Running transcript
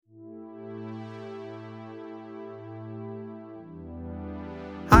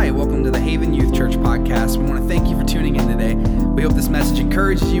Hi, welcome to the Haven Youth Church podcast. We want to thank you for tuning in today. We hope this message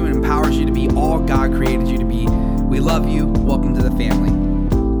encourages you and empowers you to be all God created you to be. We love you. Welcome to the family.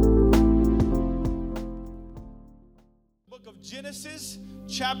 Book of Genesis,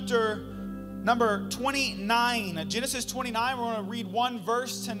 chapter number 29. Genesis 29, we're going to read one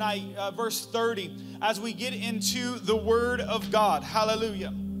verse tonight, verse 30, as we get into the Word of God.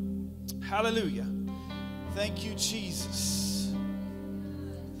 Hallelujah. Hallelujah. Thank you, Jesus.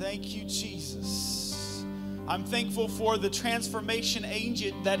 Thank you, Jesus. I'm thankful for the transformation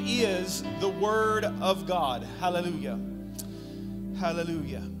agent that is the Word of God. Hallelujah.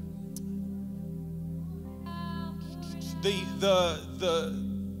 Hallelujah.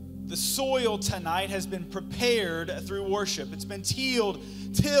 The soil tonight has been prepared through worship. It's been tilled,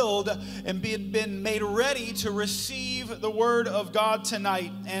 and been made ready to receive the Word of God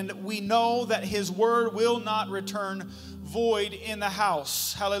tonight. And we know that His Word will not return void in the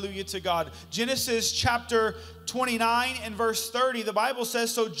house. Hallelujah to God. Genesis chapter 29 and verse 30, the Bible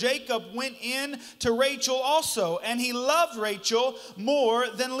says, "So Jacob went in to Rachel also, and he loved Rachel more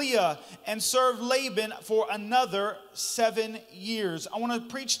than Leah, and served Laban for another 7 years." I want to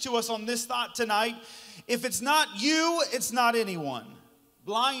preach to us on this thought tonight. If it's not you, it's not anyone.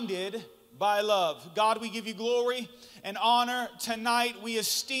 Blinded by love. God, we give you glory and honor tonight. We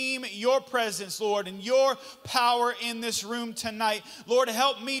esteem your presence, Lord, and your power in this room tonight. Lord,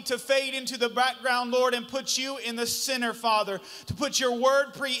 help me to fade into the background, Lord, and put you in the center, Father. To put your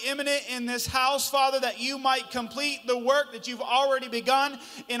word preeminent in this house, Father, that you might complete the work that you've already begun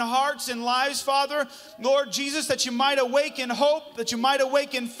in hearts and lives, Father. Lord Jesus, that you might awaken hope, that you might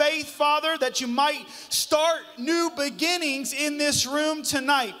awaken faith, Father, that you might start new beginnings in this room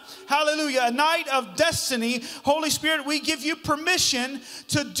tonight. Hallelujah. A night of destiny. Holy Spirit, we give you permission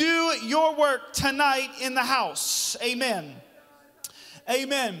to do your work tonight in the house. Amen.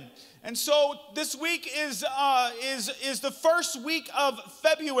 Amen. And so this week is the first week of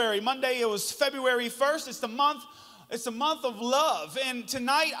February. Monday it was February 1st. It's the month of love. And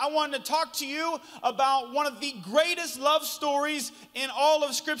tonight I want to talk to you about one of the greatest love stories in all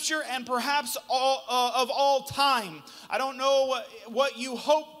of Scripture and perhaps of all time. I don't know what you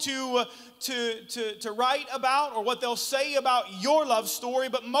hope to write about or what they'll say about your love story,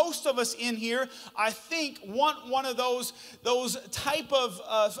 but most of us in here, I think, want one of those type of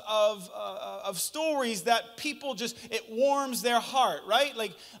stories that people just, it warms their heart, right?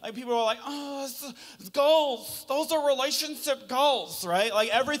 Like people are like, oh, it's goals. Those are relationship goals, right? Like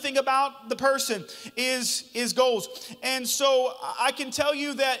everything about the person is goals. And so I can tell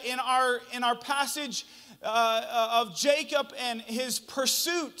you that in our passage of Jacob and his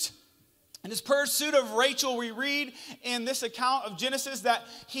pursuit of Rachel, we read in this account of Genesis that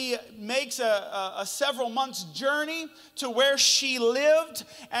he makes a several months journey to where she lived,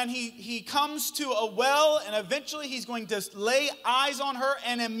 and he comes to a well, and eventually he's going to lay eyes on her,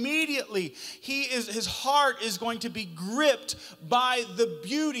 and immediately his heart is going to be gripped by the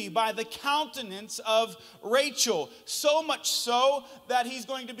beauty, by the countenance of Rachel. So much so that he's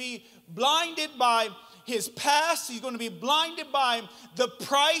going to be blinded by his past. He's going to be blinded by the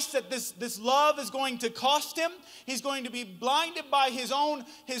price that this love is going to cost him. He's going to be blinded by his own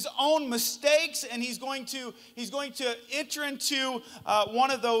mistakes, and he's going to enter into one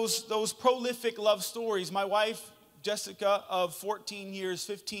of those prolific love stories. My wife Jessica of 14 years,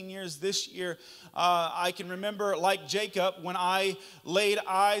 15 years this year, I can remember, like Jacob, when I laid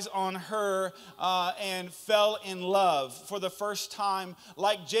eyes on her and fell in love for the first time.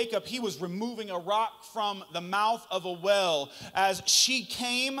 Like Jacob, he was removing a rock from the mouth of a well as she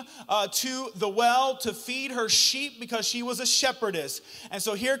came to the well to feed her sheep because she was a shepherdess. And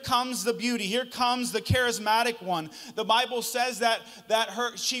so here comes the beauty. Here comes the charismatic one. The Bible says that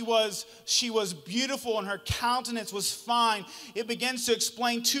she was beautiful and her countenance was fine. It begins to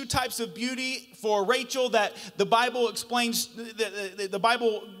explain two types of beauty for Rachel that the Bible explains, the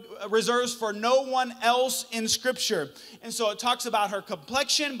Bible reserves for no one else in Scripture. And so it talks about her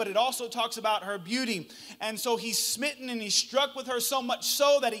complexion, but it also talks about her beauty. And so he's smitten and he's struck with her so much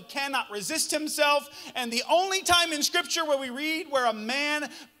so that he cannot resist himself. And the only time in Scripture where we read where a man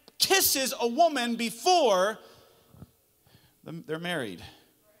kisses a woman before they're married.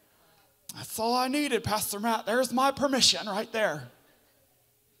 That's all I needed, Pastor Matt. There's my permission right there.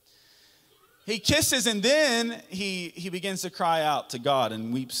 He kisses, and then he begins to cry out to God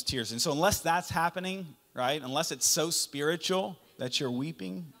and weeps tears. And so unless that's happening, right, unless it's so spiritual that you're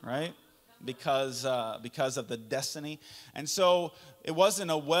weeping, right, because of the destiny. And so it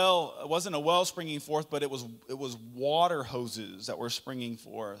wasn't a well springing forth, but it was water hoses that were springing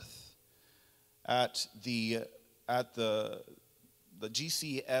forth at the the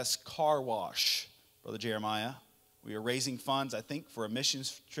GCS car wash, Brother Jeremiah. We were raising funds, I think, for a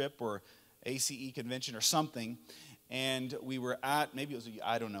missions trip or ACE convention or something. And we were at, maybe it was,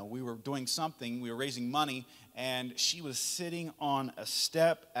 I don't know, we were doing something. We were raising money, and she was sitting on a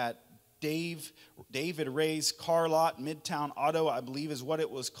step at David Ray's car lot, Midtown Auto, I believe is what it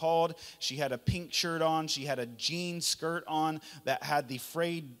was called. She had a pink shirt on. She had a jean skirt on that had the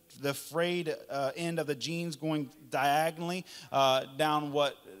frayed end of the jeans going diagonally down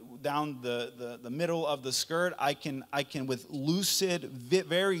the middle of the skirt. I can with lucid,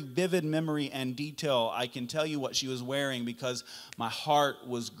 very vivid memory and detail, I can tell you what she was wearing because my heart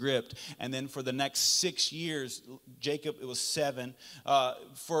was gripped. And then for the next 6 years, Jacob, it was 7.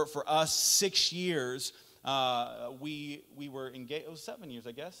 For us, 6 years, we were engaged. It was 7 years,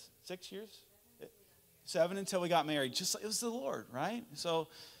 I guess. 6 years? 7 until we got married. Just it was the Lord, right? So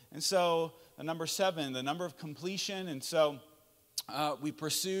the number 7, the number of completion, and so. We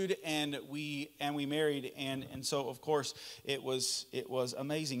pursued and we married, and so of course it was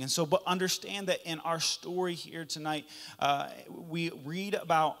amazing. And so, but understand that in our story here tonight, we read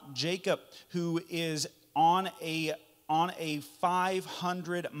about Jacob, who is on a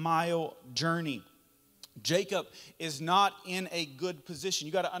 500-mile journey. Jacob is not in a good position.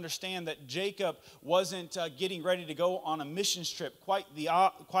 You got to understand that Jacob wasn't getting ready to go on a missions trip. Quite the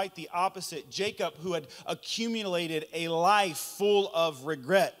opposite. Jacob, who had accumulated a life full of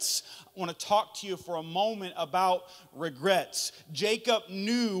regrets. I want to talk to you for a moment about regrets. Jacob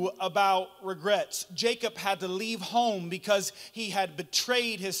knew about regrets. Jacob had to leave home because he had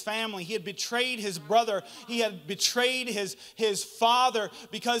betrayed his family. He had betrayed his brother. He had betrayed his father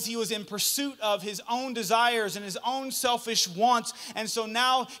because he was in pursuit of his own desires and his own selfish wants. And so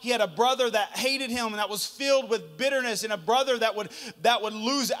now he had a brother that hated him and that was filled with bitterness, and a brother that would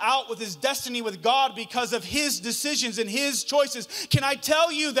lose out with his destiny with God because of his decisions and his choices. Can I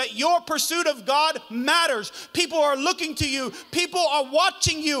tell you that your pursuit of God matters? People are looking to you. People are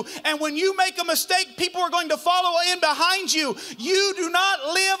watching you. And when you make a mistake, people are going to follow in behind you. You do not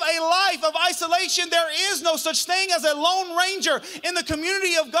live a life of isolation. There is no such thing as a lone ranger in the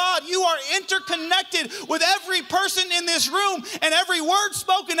community of God. You are interconnected with every person in this room, and every word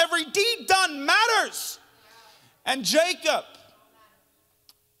spoken, every deed done matters. And Jacob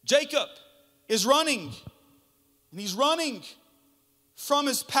is running, and he's running from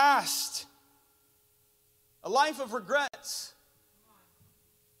his past, a life of regrets.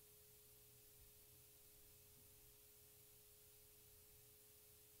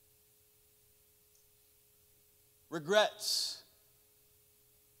 Regrets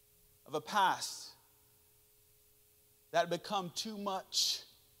of a past that had become too much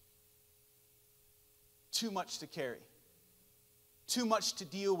to carry, too much to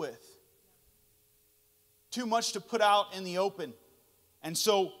deal with, too much to put out in the open. And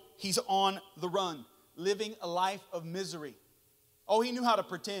so he's on the run, living a life of misery. Oh, he knew how to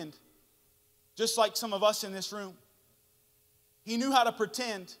pretend, just like some of us in this room. He knew how to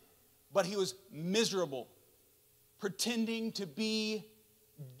pretend, but he was miserable, pretending to be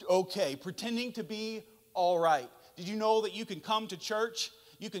okay, pretending to be all right. Did you know that you can come to church,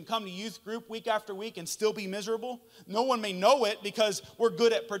 you can come to youth group week after week and still be miserable? No one may know it because we're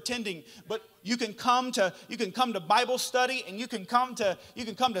good at pretending, but you can come to Bible study, and you can come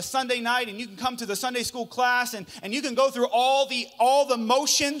to Sunday night, and you can come to the Sunday school class, and you can go through all the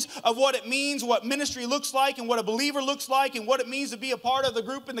motions of what it means, what ministry looks like, and what a believer looks like, and what it means to be a part of the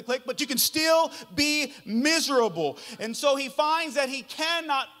group and the clique, but you can still be miserable. And so he finds that he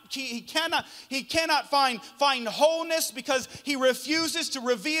cannot find wholeness because he refuses to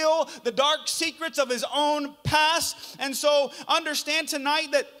reveal the dark secrets of his own past. And so understand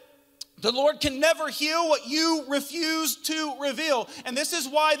tonight that the Lord can never heal what you refuse to reveal. And this is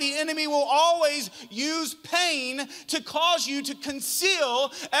why the enemy will always use pain to cause you to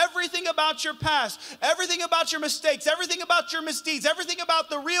conceal everything about your past, everything about your mistakes, everything about your misdeeds, everything about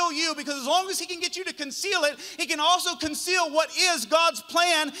the real you. Because as long as he can get you to conceal it, he can also conceal what is God's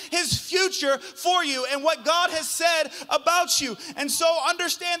plan, his future for you, and what God has said about you. And so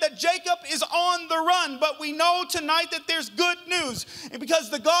understand that Jacob is on the run. But we know tonight that there's good news. And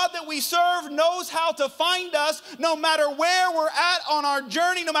because the God that we serve knows how to find us no matter where we're at on our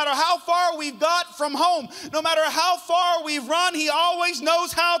journey, no matter how far we've got from home, no matter how far we've run, he always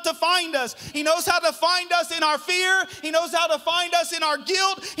knows how to find us. He knows how to find us in our fear. He knows how to find us in our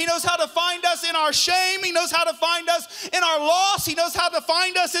guilt. He knows how to find us in our shame. He knows how to find us in our loss. He knows how to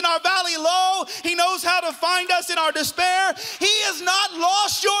find us in our valley low. He knows how to find us in our despair. He has not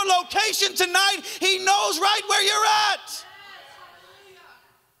lost your location tonight. He knows right where you're at.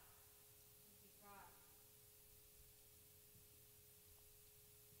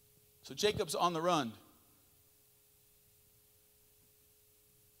 So Jacob's on the run.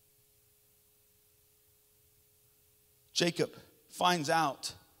 Jacob finds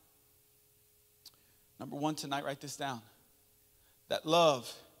out, number one tonight, write this down, that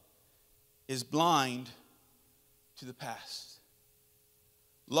love is blind to the past.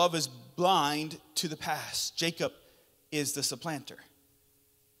 Love is blind to the past. Jacob is the supplanter,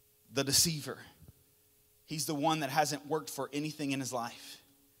 the deceiver. He's the one that hasn't worked for anything in his life.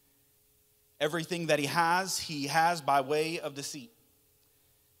 Everything that he has by way of deceit.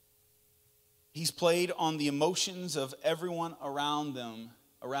 He's played on the emotions of everyone around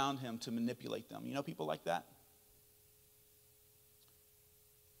him to manipulate them. You know people like that?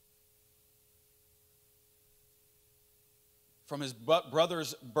 From his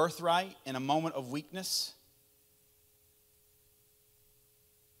brother's birthright in a moment of weakness.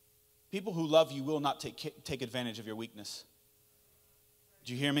 People who love you will not take advantage of your weakness.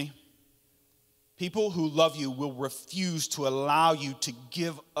 Do you hear me? People who love you will refuse to allow you to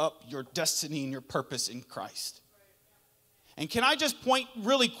give up your destiny and your purpose in Christ. And can I just point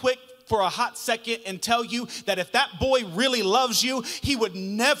really quick for a hot second and tell you that if that boy really loves you, he would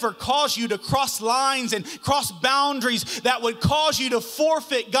never cause you to cross lines and cross boundaries that would cause you to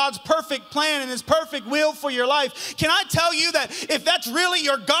forfeit God's perfect plan and his perfect will for your life. Can I tell you that if that's really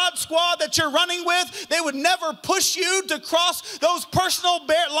your God squad that you're running with, they would never push you to cross those personal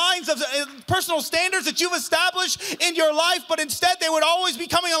lines of personal standards that you've established in your life, but instead they would always be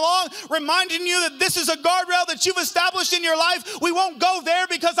coming along reminding you that this is a guardrail that you've established in your life. We won't go there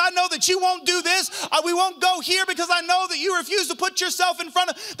because I know that you won't do this. We won't go here because I know that you refuse to put yourself in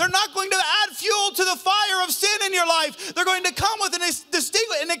front of. They're not going to add fuel to the fire of sin in your life. They're going to come with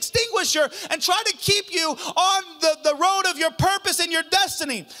an extinguisher and try to keep you on the road of your purpose and your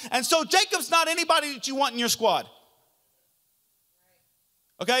destiny. And so Jacob's not anybody that you want in your squad.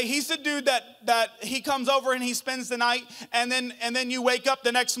 Okay, he's the dude that he comes over and he spends the night, and then you wake up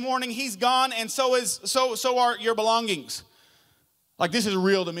the next morning, he's gone, and so are your belongings. Like, this is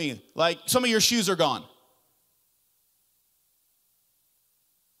real to me. Like, some of your shoes are gone.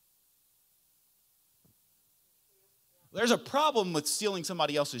 There's a problem with stealing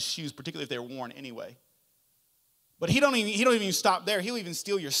somebody else's shoes, particularly if they're worn anyway. But he don't even stop there. He'll even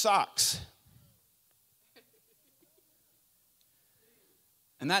steal your socks.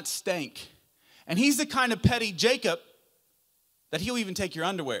 And that stank. And he's the kind of petty Jacob that he'll even take your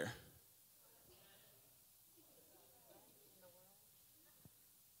underwear.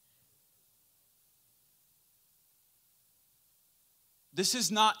 This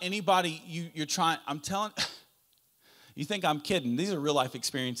is not anybody you're trying, I'm telling, you think I'm kidding. These are real life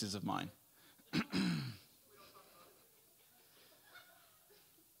experiences of mine.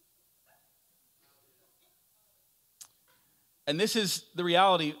 And this is the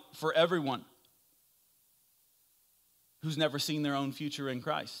reality for everyone who's never seen their own future in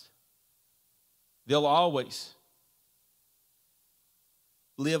Christ. They'll always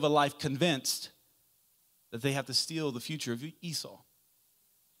live a life convinced that they have to steal the future of Esau.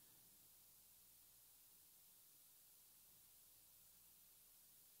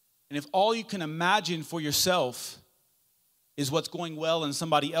 And if all you can imagine for yourself is what's going well in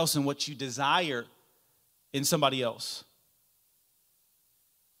somebody else and what you desire in somebody else,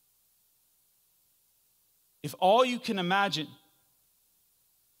 if all you can imagine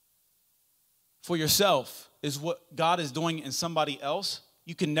for yourself is what God is doing in somebody else,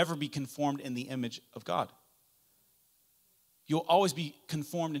 you can never be conformed in the image of God. You'll always be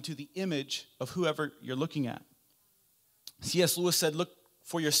conformed into the image of whoever you're looking at. C.S. Lewis said, look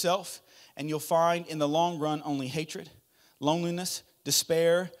for yourself, and you'll find in the long run only hatred, loneliness,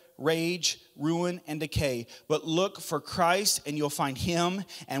 despair, rage, ruin, and decay. But look for Christ, and you'll find him,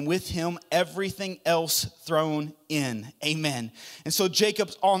 and with him everything else thrown in. Amen. And so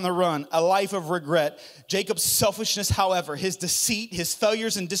Jacob's on the run, a life of regret. Jacob's selfishness, however, his deceit, his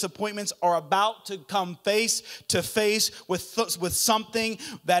failures and disappointments are about to come face to face with something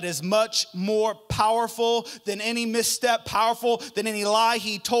that is much more powerful than any misstep, powerful than any lie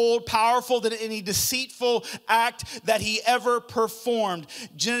he told, powerful than any deceitful act that he ever performed.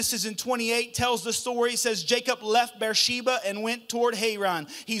 Genesis in 28 tells the story. It says Jacob left Beersheba and went toward Haran.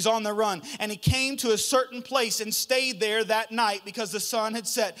 He's on the run. And he came to a certain place and stayed there that night because the sun had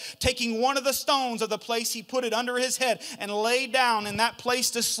set. Taking one of the stones of the place, he put it under his head and lay down in that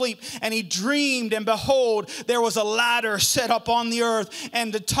place to sleep. And he dreamed, and behold, there was a ladder set up on the earth,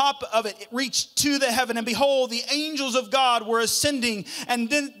 and the top of it reached to the heaven. And behold, the angels of God were ascending and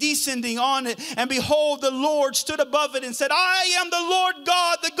descending on it. And behold, the Lord stood above it and said, I am the Lord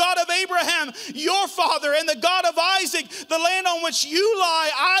God, the God of Abraham, your father and the God of Isaac. The land on which you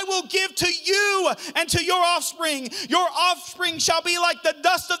lie, I will give to you and to your offspring. Your offspring shall be like the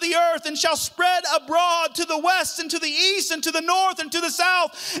dust of the earth and shall spread abroad to the west and to the east and to the north and to the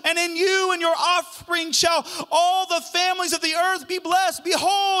south. And in you and your offspring shall all the families of the earth be blessed.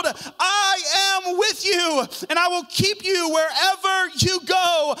 Behold, I am with you, and I will keep you wherever you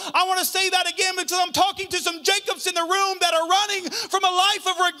go. I want to say that again because I'm talking to some Jacobs in the room that are running from a life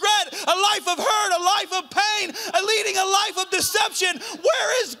of regret, a life of hurt, a life of pain, leading a life of deception.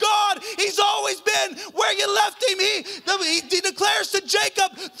 Where is God? He's always been where you left him. He declares to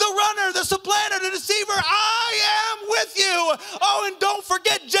Jacob, the runner, the supplanter, the deceiver, I am with you. Oh, and don't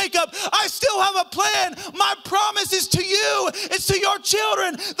forget, Jacob, I still have a plan. My promise is to you. It's to your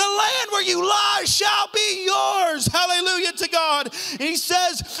children. The land where you lie shall be yours. Hallelujah to God. And he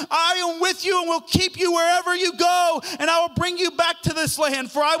says, I am with you and will keep you wherever you go, and I will bring you back to this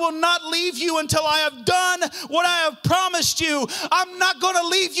land, for I will not leave you until I have done what I have promised you. I'm not going to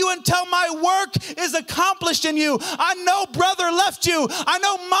leave you until my work is accomplished in you. I know brother left you. I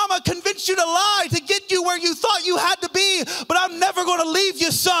know mama convinced you to lie to get you where you thought you had to be, but I'm never going to leave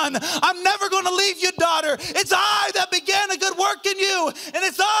you, son. I'm never going to leave you, daughter. It's I that began a good work in you, and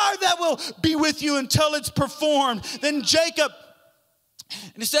it's I that will be with you until it's performed. Then Jacob,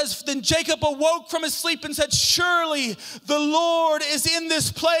 and it says, then Jacob awoke from his sleep and said, surely the Lord is in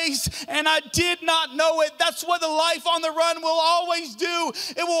this place, and I did not know it. That's what the life on the run will always do.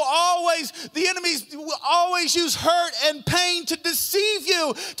 It will always, the enemies will always use hurt and pain to deceive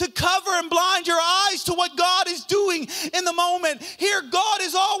you, to cover and blind your eyes to what God is doing in the moment. Here, God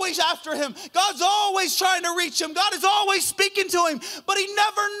is always after him. God's always trying to reach him. God is always speaking to him, but he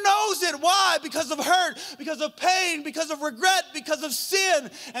never knows it. Why? Because of hurt, because of pain, because of regret, because of sin.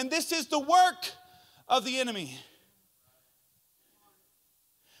 And this is the work of the enemy.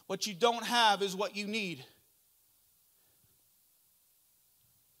 What you don't have is what you need.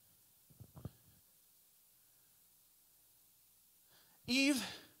 Eve,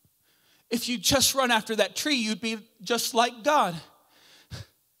 if you just run after that tree, you'd be just like God.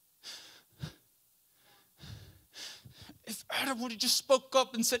 If Adam would have just spoke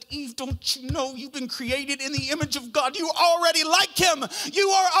up and said, Eve, don't you know you've been created in the image of God? You already like him. You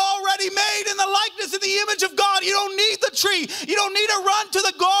are already made in the likeness and the image of God. You don't need the tree. You don't need to run to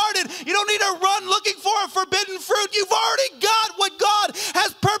the garden. You don't need to run looking for a forbidden fruit. You've already got what God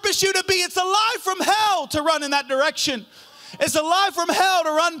has purposed you to be. It's a lie from hell to run in that direction. It's a lie from hell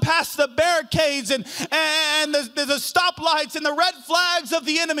to run past the barricades and the stoplights and the red flags of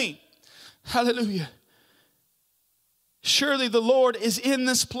the enemy. Hallelujah. Surely the Lord is in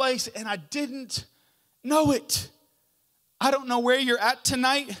this place, and I didn't know it. I don't know where you're at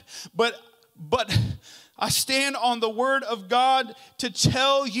tonight, but I stand on the word of God to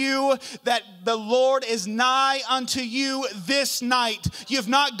tell you that the Lord is nigh unto you this night. You've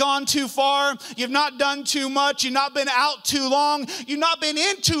not gone too far. You've not done too much. You've not been out too long. You've not been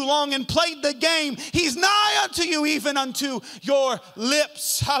in too long and played the game. He's nigh unto you, even unto your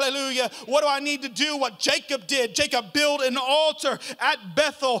lips. Hallelujah. What do I need to do? What Jacob did. Jacob built an altar at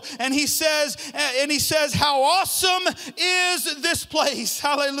Bethel, and he says, how awesome is this place?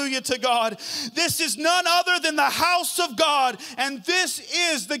 Hallelujah to God. This is none other than the house of God, and this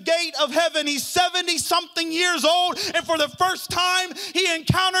is the gate of heaven. He's 70-something years old, and for the first time he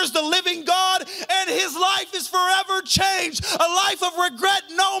encounters the living God, and his life is forever changed. A life of regret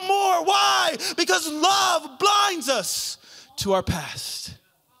no more. Why? Because love blinds us to our past.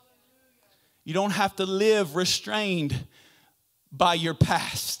 You don't have to live restrained by your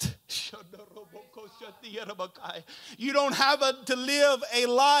past. You don't have to live a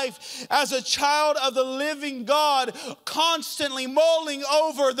life as a child of the living God, constantly mulling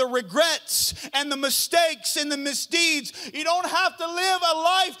over the regrets and the mistakes and the misdeeds. You don't have to live a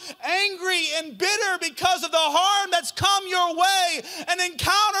life angry and bitter because of the harm that's come your way. An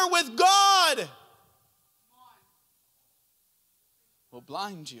encounter with God will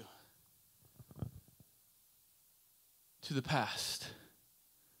blind you to the past.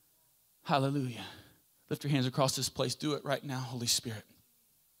 Hallelujah. Lift your hands across this place. Do it right now, Holy Spirit.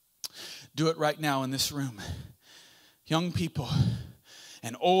 Do it right now in this room. Young people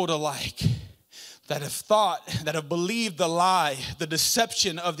and old alike that have thought, that have believed the lie, the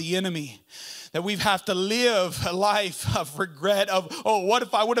deception of the enemy, that we have to live a life of regret of, oh, what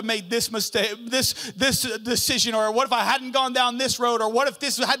if I would have made this mistake, this decision, or what if I hadn't gone down this road, or what if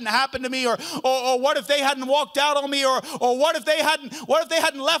this hadn't happened to me, or what if they hadn't walked out on me, or what if they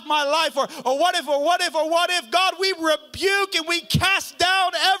hadn't left my life, or what if, God, we rebuke and we cast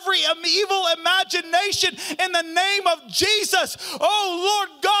down every evil imagination in the name of Jesus. Oh,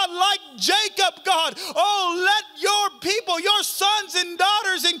 Lord God, like Jacob, God. Oh, let your people, your sons and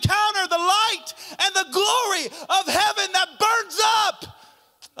daughters encounter the light and the glory of heaven that burns up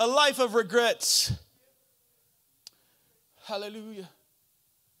a life of regrets. Hallelujah.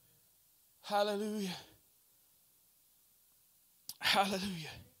 Hallelujah.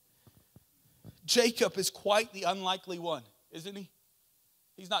 Hallelujah. Jacob is quite the unlikely one, isn't he?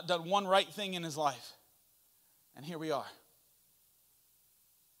 He's not done one right thing in his life. And here we are.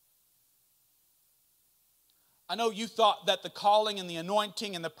 I know you thought that the calling and the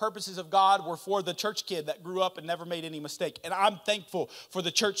anointing and the purposes of God were for the church kid that grew up and never made any mistake. And I'm thankful for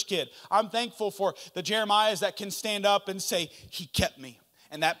the church kid. I'm thankful for the Jeremiahs that can stand up and say, he kept me.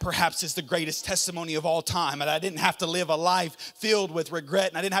 And that perhaps is the greatest testimony of all time. And I didn't have to live a life filled with regret.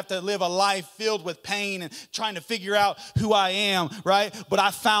 And I didn't have to live a life filled with pain and trying to figure out who I am, right? But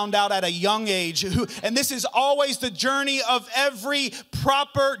I found out at a young age and this is always the journey of every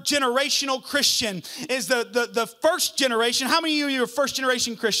proper generational Christian, is the first generation. How many of you are first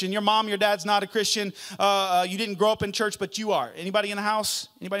generation Christian? Your mom, your dad's not a Christian. You didn't grow up in church, but you are. Anybody in the house?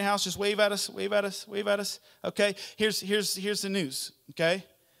 Anybody in the house? Just wave at us, wave at us, wave at us. Okay, here's the news. Okay,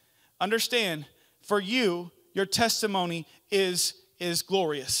 understand, for you, your testimony is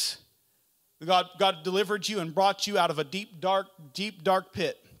glorious. God delivered you and brought you out of a deep, dark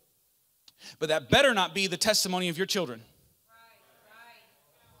pit. But that better not be the testimony of your children.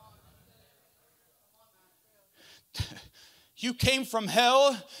 You came from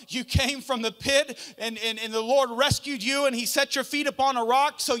hell, you came from the pit, and the Lord rescued you, and he set your feet upon a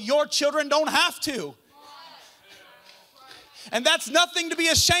rock so your children don't have to. And that's nothing to be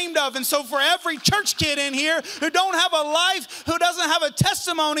ashamed of. And so for every church kid in here who don't have a life, who doesn't have a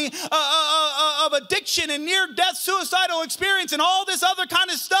testimony of addiction and near-death suicidal experience and all this other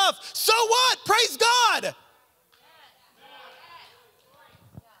kind of stuff, so what? Praise God.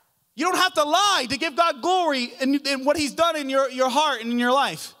 You don't have to lie to give God glory in what he's done in your heart and in your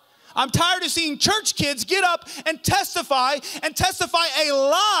life. I'm tired of seeing church kids get up and testify a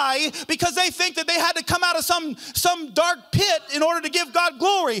lie because they think that they had to come out of some dark pit in order to give God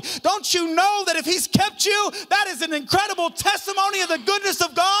glory. Don't you know that if he's kept you, that is an incredible testimony of the goodness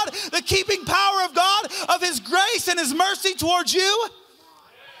of God, the keeping power of God, of his grace and his mercy towards you?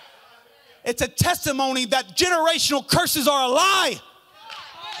 It's a testimony that generational curses are a lie.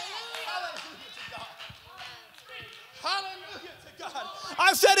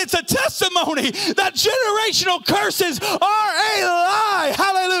 I said it's a testimony that generational curses are a lie.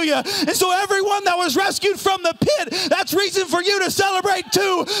 Hallelujah. And so everyone that was rescued from the pit, that's reason for you to celebrate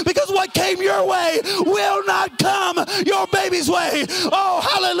too, because what came your way will not come your baby's way. Oh,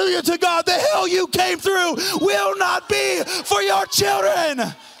 hallelujah to God. The hell you came through will not be for your children.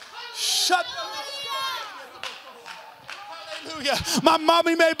 Shut up. My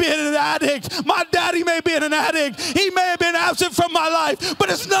mommy may be an addict. My daddy may be an addict. He may have been absent from my life,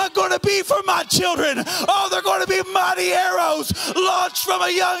 but it's not going to be for my children. Oh, they're going to be mighty arrows launched from a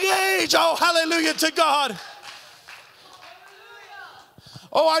young age. Oh, hallelujah to God.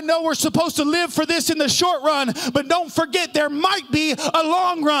 Oh, I know we're supposed to live for this in the short run, but don't forget there might be a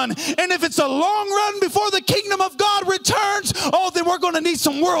long run. And if it's a long run before the kingdom of God returns, oh, then we're going to need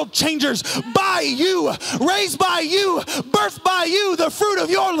some world changers by you, raised by you, birthed by you, the fruit of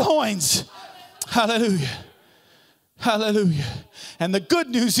your loins. Hallelujah. Hallelujah. And the good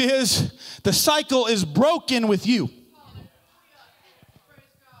news is the cycle is broken with you.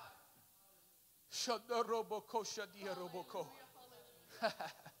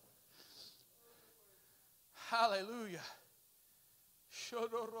 Hallelujah.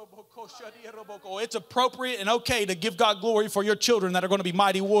 It's appropriate and okay to give God glory for your children that are going to be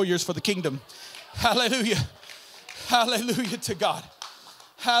mighty warriors for the kingdom. Hallelujah. Hallelujah to God.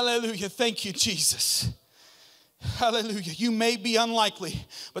 Hallelujah. Thank you, Jesus. Hallelujah. You may be unlikely,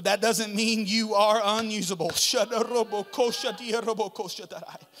 but that doesn't mean you are unusable.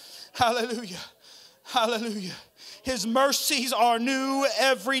 Hallelujah. Hallelujah. His mercies are new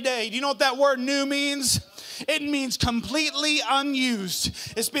every day. Do you know what that word new means? It means completely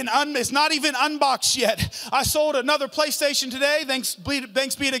unused. It's not even unboxed yet. I sold another PlayStation today, thanks be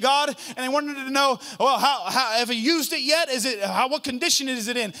to God, and they wanted to know, well, how have you used it yet? What condition is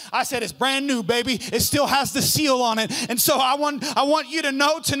it in? I said, it's brand new, baby. It still has the seal on it. And so I want you to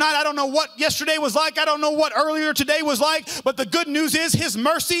know tonight, I don't know what yesterday was like. I don't know what earlier today was like, but the good news is his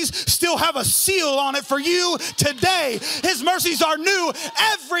mercies still have a seal on it for you today. His mercies are new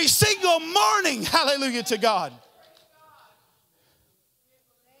every single morning. Hallelujah to God.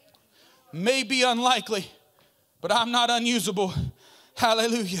 May be unlikely, but I'm not unusable.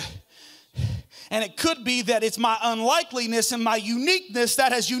 Hallelujah. And it could be that it's my unlikeliness and my uniqueness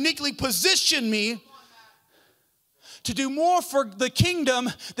that has uniquely positioned me to do more for the kingdom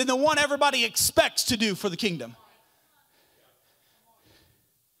than the one everybody expects to do for the kingdom.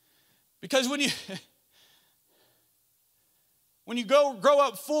 Because when you grow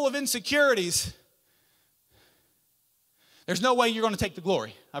up full of insecurities, there's no way you're going to take the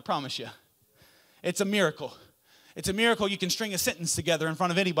glory. I promise you. It's a miracle. It's a miracle you can string a sentence together in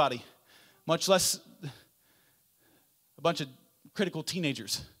front of anybody, much less a bunch of critical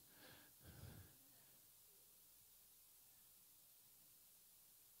teenagers.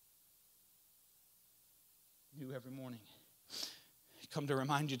 New every morning. Come to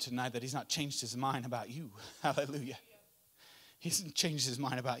remind you tonight that he's not changed his mind about you. Hallelujah. He hasn't changed his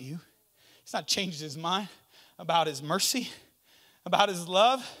mind about you. He's not changed his mind about his mercy, about his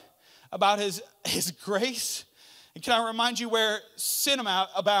love, about his grace. And can I remind you, where sin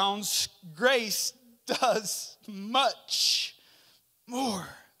abounds, grace does much more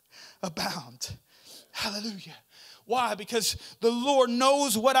abound. Hallelujah. Why? Because the Lord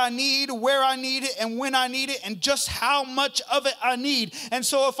knows what I need, where I need it, and when I need it, and just how much of it I need. And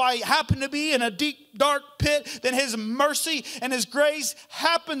so if I happen to be in a deep, dark pit, then his mercy and his grace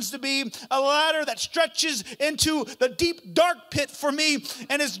happens to be a ladder that stretches into the deep, dark pit for me.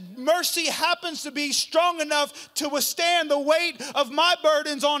 And his mercy happens to be strong enough to withstand the weight of my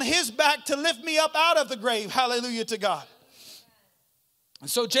burdens on his back to lift me up out of the grave. Hallelujah to God. And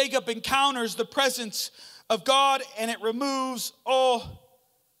so Jacob encounters the presence of God, and it removes all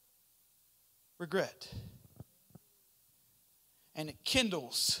regret. And it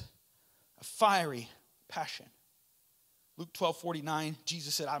kindles a fiery passion. Luke 12:49,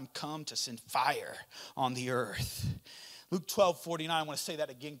 Jesus said, I'm come to send fire on the earth. Luke 12:49, I want to say that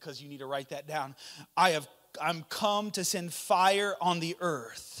again because you need to write that down. I'm come to send fire on the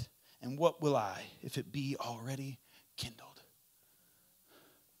earth. And what will I, if it be already kindled?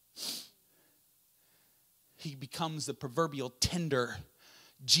 He becomes the proverbial tinder.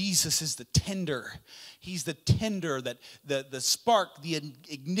 Jesus is the tinder. He's the tinder, that the spark, the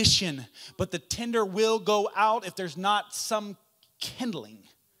ignition. But the tinder will go out if there's not some kindling.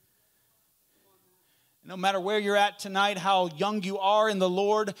 No matter where you're at tonight, how young you are in the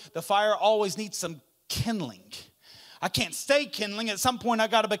Lord, the fire always needs some kindling. I can't stay kindling. At some point, I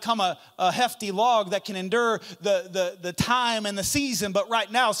got to become a hefty log that can endure the time and the season. But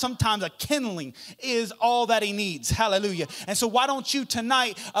right now, sometimes a kindling is all that he needs. Hallelujah. And so why don't you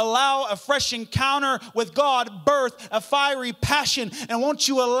tonight allow a fresh encounter with God birth a fiery passion? And won't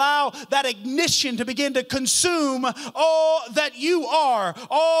you allow that ignition to begin to consume all that you are,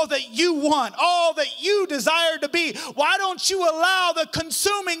 all that you want, all that you desire to be? Why don't you allow the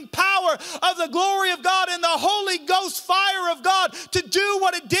consuming power of the glory of God and the Holy Ghost fire of God to do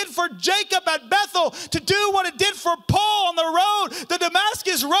what it did for Jacob at Bethel, to do what it did for Paul on the road, the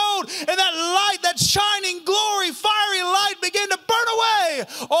Damascus road, and that light, that shining glory, fiery light begin to burn away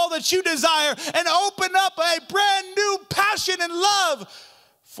all that you desire and open up a brand new passion and love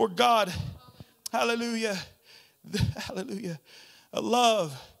for God. Hallelujah. Hallelujah. A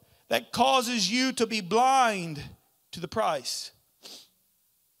love that causes you to be blind to the price.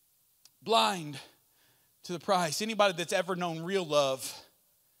 Blind to the price. Anybody that's ever known real love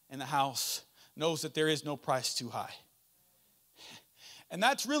in the house knows that there is no price too high. And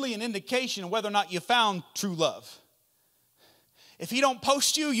that's really an indication of whether or not you found true love. If he don't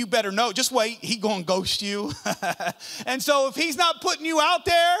post you, you better know. Just wait, he gonna ghost you. And so if he's not putting you out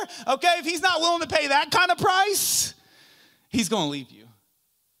there, okay, if he's not willing to pay that kind of price, he's gonna leave you.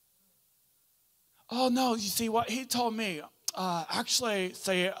 Oh no, you see what he told me. Actually,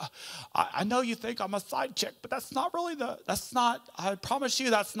 say, I know you think I'm a side chick, but I promise you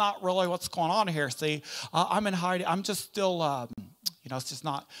that's not really what's going on here. See, I'm in hiding. I'm just still, it's just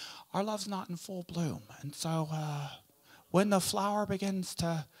not, our love's not in full bloom. And so when the flower begins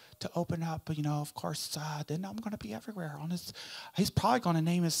to open up, of course, then I'm going to be everywhere. He's probably going to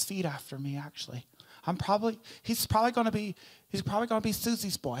name his feet after me, actually. He's probably going to be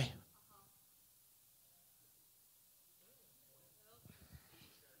Susie's boy.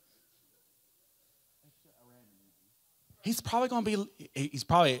 He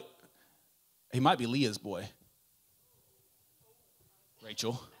might be Leah's boy.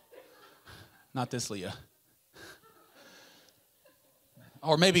 Rachel. Not this Leah.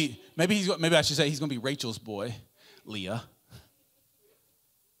 Or maybe I should say he's going to be Rachel's boy, Leah.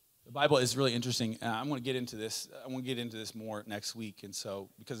 The Bible is really interesting. I'm going to get into this. I want to get into this more next week, and so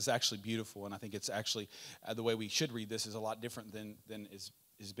because it's actually beautiful, and I think it's actually the way we should read this is a lot different than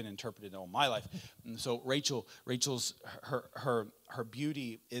has been interpreted all my life. And so Rachel's her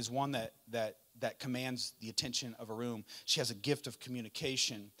beauty is one that that commands the attention of a room. She has a gift of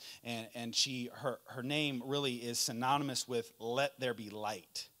communication, and her name really is synonymous with let there be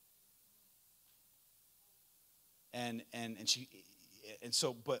light. And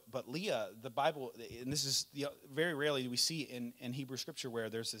Leah, the Bible, and this is very rarely we see in Hebrew scripture where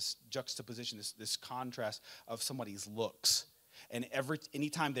there's this juxtaposition, this contrast of somebody's looks. And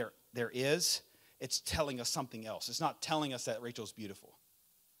anytime there is, it's telling us something else. It's not telling us that Rachel's beautiful.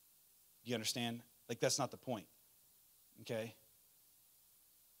 Do you understand? Like, that's not the point. Okay?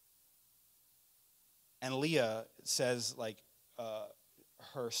 And Leah says, like,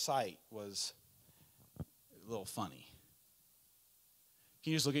 her sight was a little funny.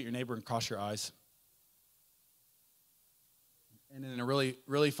 Can you just look at your neighbor and cross your eyes? And in a really,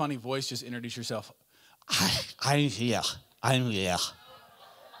 really funny voice, just introduce yourself. I'm here. I'm here.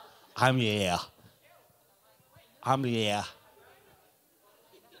 I'm here. I'm here.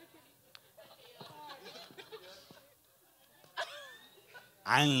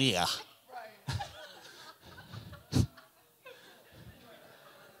 I'm here.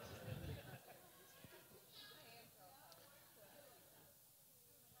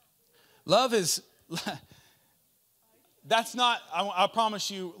 Love is, that's not, I promise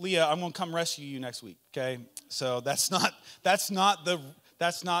you, Leah, I'm going to come rescue you next week, okay? So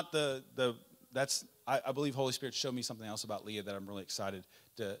I believe Holy Spirit showed me something else about Leah that I'm really excited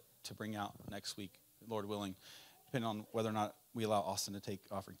to bring out next week, Lord willing, depending on whether or not we allow Austin to take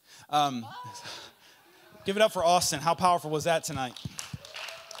offering. Give it up for Austin. How powerful was that tonight?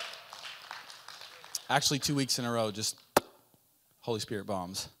 Actually, 2 weeks in a row, just Holy Spirit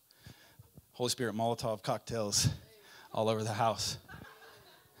bombs. Holy Spirit Molotov cocktails all over the house.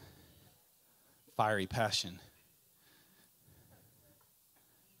 Fiery passion.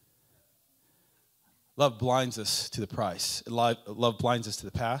 Love blinds us to the price. Love blinds us to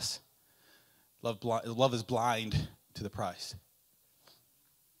the past. Love is blind to the price.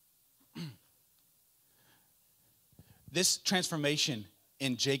 This transformation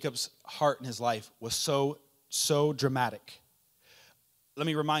in Jacob's heart and his life was so dramatic. Let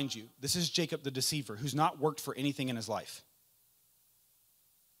me remind you, this is Jacob the deceiver who's not worked for anything in his life.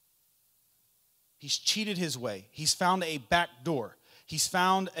 He's cheated his way. He's found a back door. He's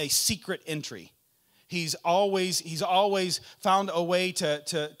found a secret entry. He's always found a way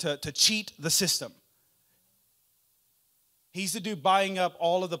to cheat the system. He's the dude buying up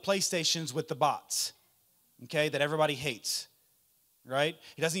all of the PlayStations with the bots, okay, that everybody hates, right?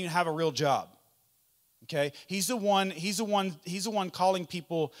 He doesn't even have a real job. Okay, he's the one calling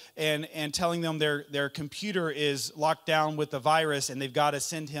people and telling them their computer is locked down with a virus and they've got to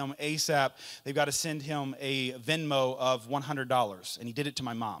send him ASAP. They've got to send him a Venmo of $100, and he did it to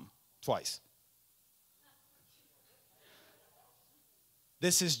my mom twice.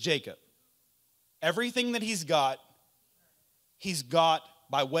 This is Jacob. Everything that he's got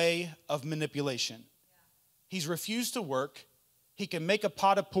by way of manipulation. He's refused to work. He can make a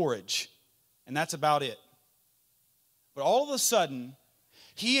pot of porridge. And that's about it. But all of a sudden,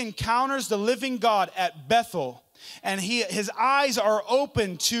 he encounters the living God at Bethel, and his eyes are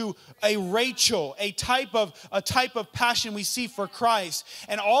open to a Rachel, a type of passion we see for Christ.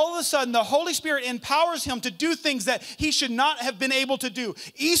 And all of a sudden, the Holy Spirit empowers him to do things that he should not have been able to do.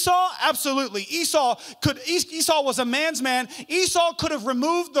 Esau, absolutely. Esau was a man's man. Esau could have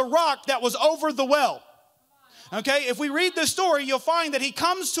removed the rock that was over the well. Okay, if we read the story, you'll find that he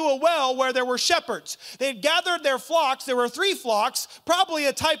comes to a well where there were shepherds. They had gathered their flocks. There were 3 flocks, probably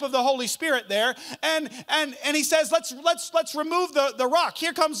a type of the Holy Spirit there. And he says, let's remove the rock. He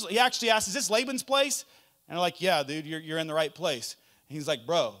actually asks, is this Laban's place? And they're like, yeah, dude, you're in the right place. And he's like,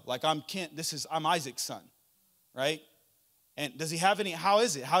 bro, like I'm Isaac's son, right? And does he have any? How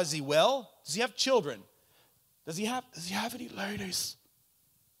is it? How is he well? Does he have children? Does he have any ladies?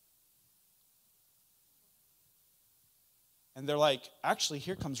 And they're like, actually,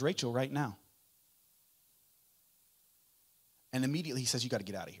 here comes Rachel right now. And immediately he says, you got to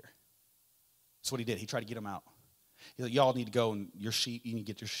get out of here. That's what he did. He tried to get him out. He's like, y'all need to go and you need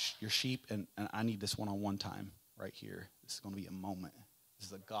to get your sheep, and I need this one-on-one time right here. This is going to be a moment. This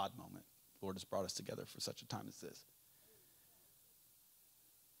is a God moment. The Lord has brought us together for such a time as this.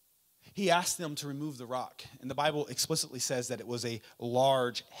 He asked them to remove the rock. And the Bible explicitly says that it was a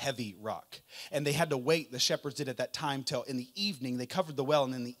large, heavy rock. And they had to wait, the shepherds did at that time, till in the evening. They covered the well,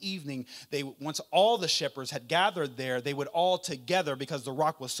 and in the evening, once all the shepherds had gathered there, they would all together, because the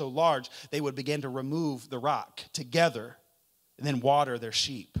rock was so large, they would begin to remove the rock together and then water their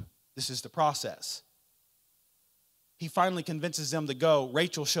sheep. This is the process. He finally convinces them to go.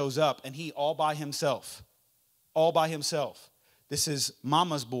 Rachel shows up, and he all by himself. This is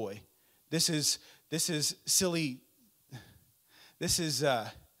mama's boy. this is silly.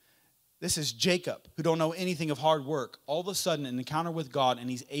 This is Jacob, who don't know anything of hard work. All of a sudden, an encounter with God, and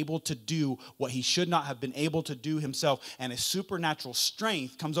he's able to do what he should not have been able to do himself. And his supernatural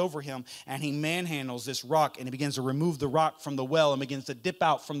strength comes over him, and he manhandles this rock, and he begins to remove the rock from the well and begins to dip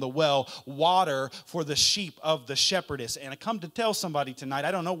out from the well water for the sheep of the shepherdess. And I come to tell somebody tonight,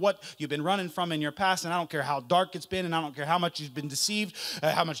 I don't know what you've been running from in your past, and I don't care how dark it's been, and I don't care how much you've been deceived,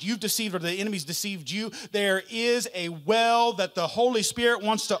 how much you've deceived or the enemy's deceived you. There is a well that the Holy Spirit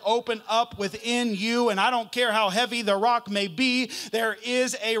wants to open up within you, and I don't care how heavy the rock may be, there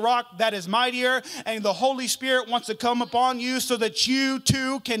is a rock that is mightier, and the Holy Spirit wants to come upon you so that you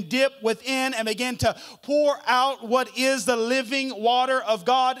too can dip within and begin to pour out what is the living water of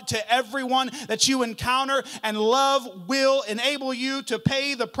God to everyone that you encounter, and love will enable you to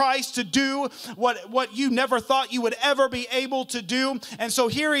pay the price to do what you never thought you would ever be able to do. And so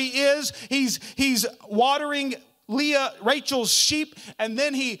here he is, he's watering Rachel's sheep, and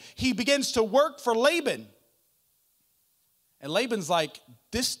then he begins to work for Laban. And Laban's like,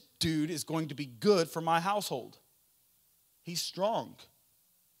 this dude is going to be good for my household. He's strong.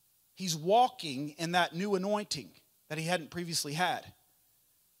 He's walking in that new anointing that he hadn't previously had.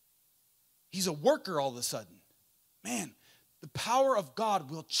 He's a worker all of a sudden. Man, the power of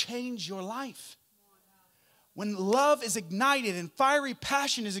God will change your life. When love is ignited and fiery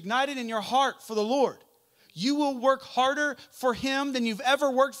passion is ignited in your heart for the Lord, you will work harder for him than you've ever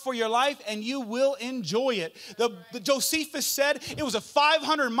worked for your life, and you will enjoy it. The Josephus said it was a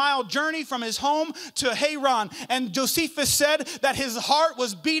 500-mile journey from his home to Haran. And Josephus said that his heart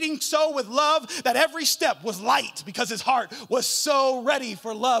was beating so with love that every step was light because his heart was so ready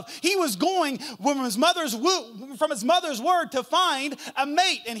for love. He was going from his mother's word to find a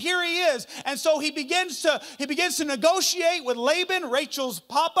mate, and here he is. And so he begins to negotiate with Laban, Rachel's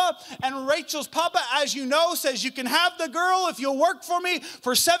papa, and Rachel's papa, as you know, says you can have the girl if you'll work for me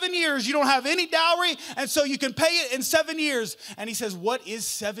for 7 years. You don't have any dowry, and so you can pay it in 7 years. And he says, what is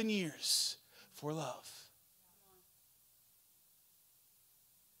 7 years for love?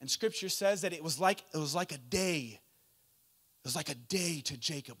 And Scripture says that it was like a day. It was like a day to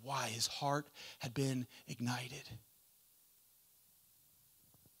Jacob. Why? His heart had been ignited.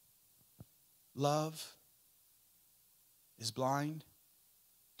 Love is blind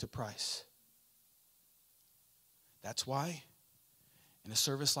to price. That's why in a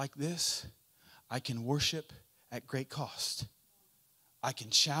service like this, I can worship at great cost. I can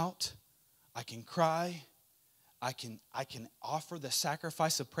shout, I can cry, I can offer the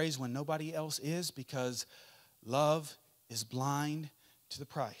sacrifice of praise when nobody else is, because love is blind to the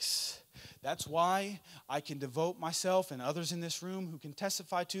price. That's why I can devote myself, and others in this room who can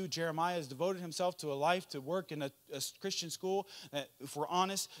testify to, Jeremiah has devoted himself to a life to work in a Christian school that, if we're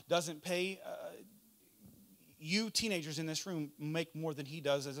honest, doesn't pay. You teenagers in this room make more than he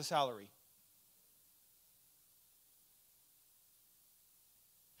does as a salary.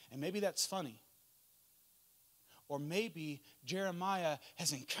 And maybe that's funny. Or maybe Jeremiah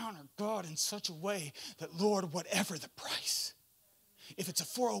has encountered God in such a way that, Lord, whatever the price, if it's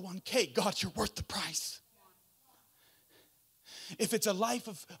a 401k, God, you're worth the price. If it's a life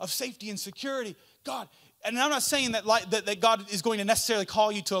of safety and security, God, and I'm not saying that God is going to necessarily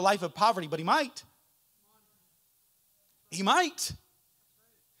call you to a life of poverty, but he might. He might.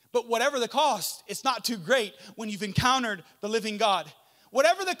 But whatever the cost, it's not too great when you've encountered the living God.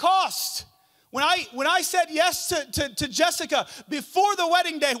 Whatever the cost. When I said yes to Jessica before the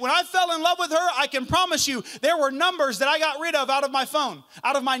wedding day, when I fell in love with her, I can promise you there were numbers that I got rid of out of my phone,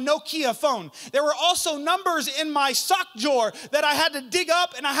 out of my Nokia phone. There were also numbers in my sock drawer that I had to dig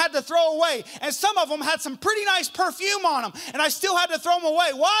up and I had to throw away. And some of them had some pretty nice perfume on them, and I still had to throw them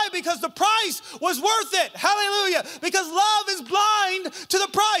away. Why? Because the price was worth it. Hallelujah. Because love is blind to the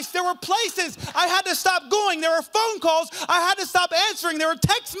price. There were places I had to stop going. There were phone calls I had to stop answering. There were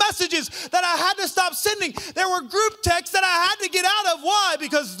text messages that I had to stop sending. There were group texts that I had to get out of. Why?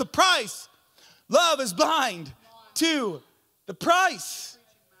 Because the price. Love is blind to the price.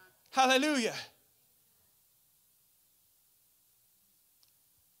 Hallelujah.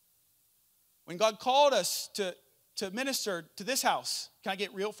 When God called us to minister to this house, can I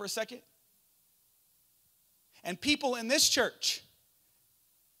get real for a second? And people in this church,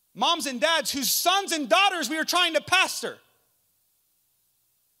 moms and dads whose sons and daughters we were trying to pastor,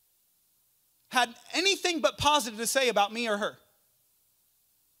 had anything but positive to say about me or her.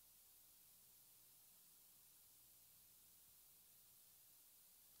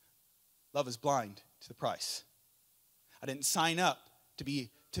 Love is blind to the price. I didn't sign up to be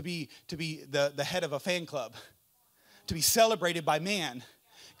the head of a fan club, to be celebrated by man.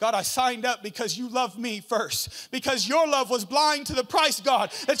 God, I signed up because you loved me first. Because your love was blind to the price,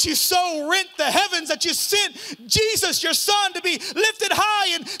 God, that you so rent the heavens, that you sent Jesus, your son, to be lifted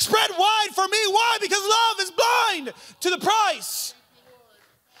high and spread wide for me. Why? Because love is blind to the price.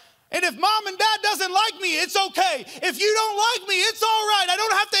 And if mom and dad doesn't like me, it's okay. If you don't like me, it's all right. I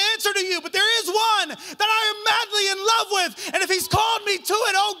don't have to answer to you. But there is one that I am madly in love with. And if he's called me to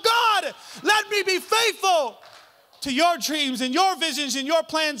it, oh God, let me be faithful to your dreams and your visions and your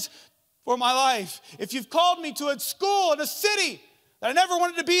plans for my life. If you've called me to a school in a city that I never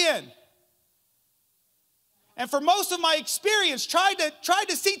wanted to be in, and for most of my experience, tried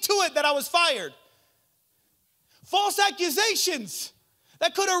to see to it that I was fired. False accusations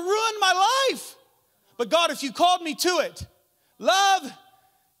that could have ruined my life. But God, if you called me to it, love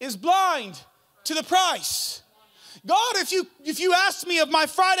is blind to the price. God, if you asked me of my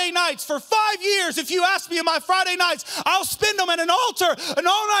Friday nights for 5 years, if you asked me of my Friday nights, I'll spend them at an altar, an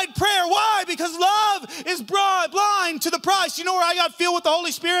all-night prayer. Why? Because love is blind to the price. You know where I got filled with the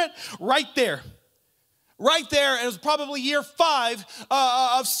Holy Spirit? Right there. Right there, it was probably year 5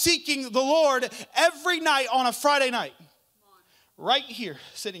 of seeking the Lord every night on a Friday night. Right here,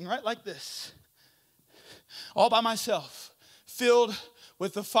 sitting right like this, all by myself, filled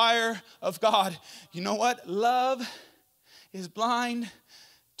with the fire of God. You know what? Love is blind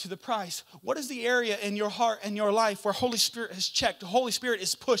to the price. What is the area in your heart and your life where Holy Spirit has checked, Holy Spirit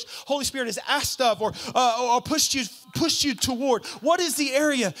is pushed, Holy Spirit is asked of, or pushed you toward? What is the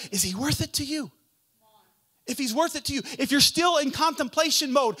area? Is he worth it to you? If he's worth it to you, if you're still in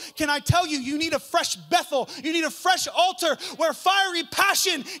contemplation mode, can I tell you, you need a fresh Bethel. You need a fresh altar where fiery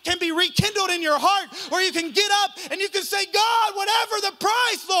passion can be rekindled in your heart, where you can get up and you can say, God, whatever the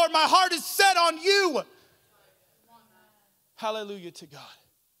price, Lord, my heart is set on you. Hallelujah to God.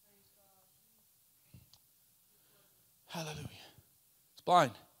 Hallelujah. It's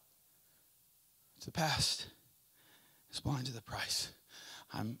blind. It's the past. It's blind to the price.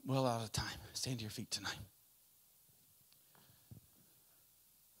 I'm well out of time. Stand to your feet tonight.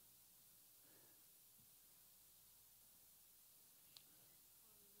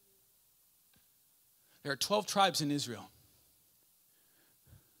 There are 12 tribes in Israel.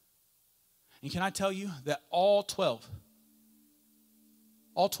 And can I tell you that all 12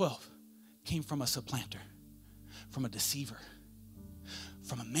 came from a supplanter, from a deceiver,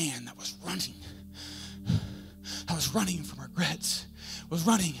 from a man that was running from regrets, was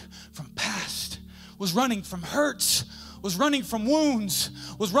running from past, was running from hurts, was running from wounds,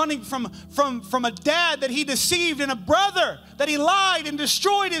 was running from a dad that he deceived and a brother that he lied and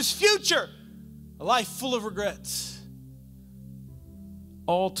destroyed his future. A life full of regrets.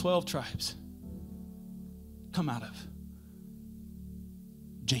 All 12 tribes come out of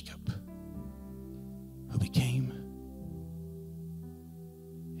Jacob, who became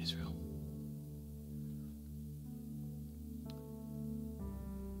Israel.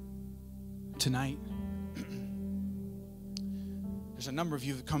 Tonight, there's a number of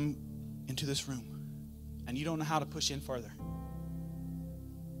you that come into this room and you don't know how to push in further.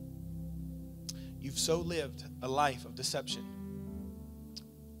 You've so lived a life of deception.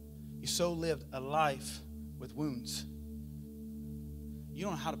 You so lived a life with wounds. You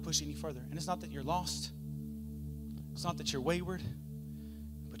don't know how to push any further. And it's not that you're lost. It's not that you're wayward.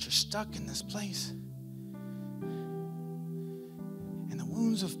 But you're stuck in this place. And the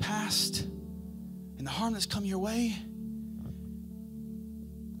wounds of past and the harm that's come your way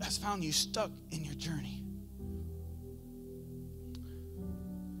has found you stuck in your journey.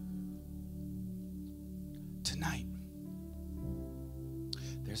 Tonight,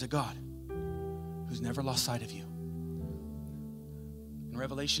 there's a God who's never lost sight of you. In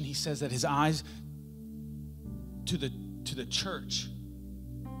Revelation, he says that his eyes to the church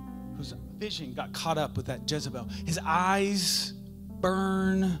whose vision got caught up with that Jezebel, his eyes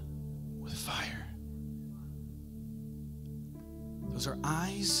burn with fire. Those are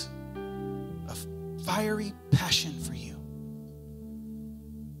eyes of fiery passion for you.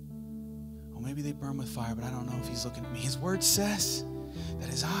 Maybe they burn with fire, but I don't know if he's looking at me. His word says that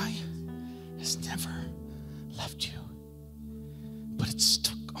his eye has never left you, but it's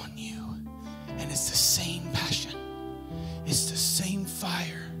stuck on you. And it's the same passion. It's the same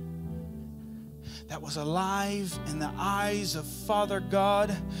fire that was alive in the eyes of Father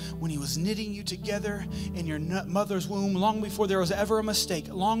God when he was knitting you together in your mother's womb, long before there was ever a mistake,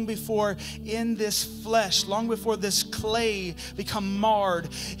 long before in this flesh, long before this clay become marred.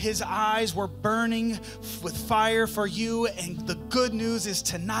 His eyes were burning with fire for you, and the good news is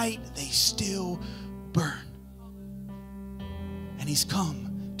tonight they still burn. And he's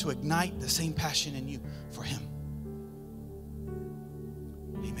come to ignite the same passion in you for him.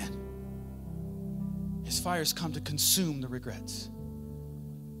 fires come to consume the regrets.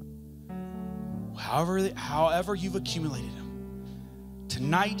 However you've accumulated them,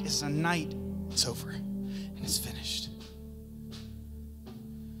 tonight is a night it's over and it's finished.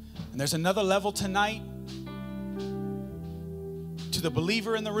 And there's another level tonight to the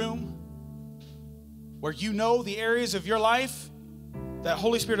believer in the room where you know the areas of your life that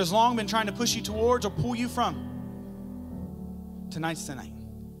Holy Spirit has long been trying to push you towards or pull you from. Tonight's the night.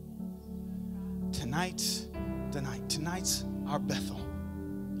 Tonight's the night. Tonight's our Bethel,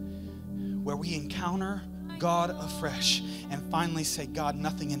 where we encounter God afresh and finally say, God,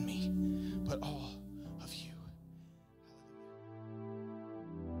 nothing in me, but all of you.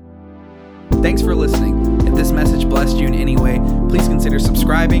 Thanks for listening. If this message blessed you in any way, please consider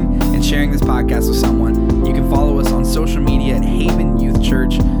subscribing and sharing this podcast with someone. You can follow us on social media at Haven Youth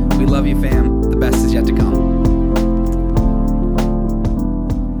Church. We love you, fam. The best is yet to come.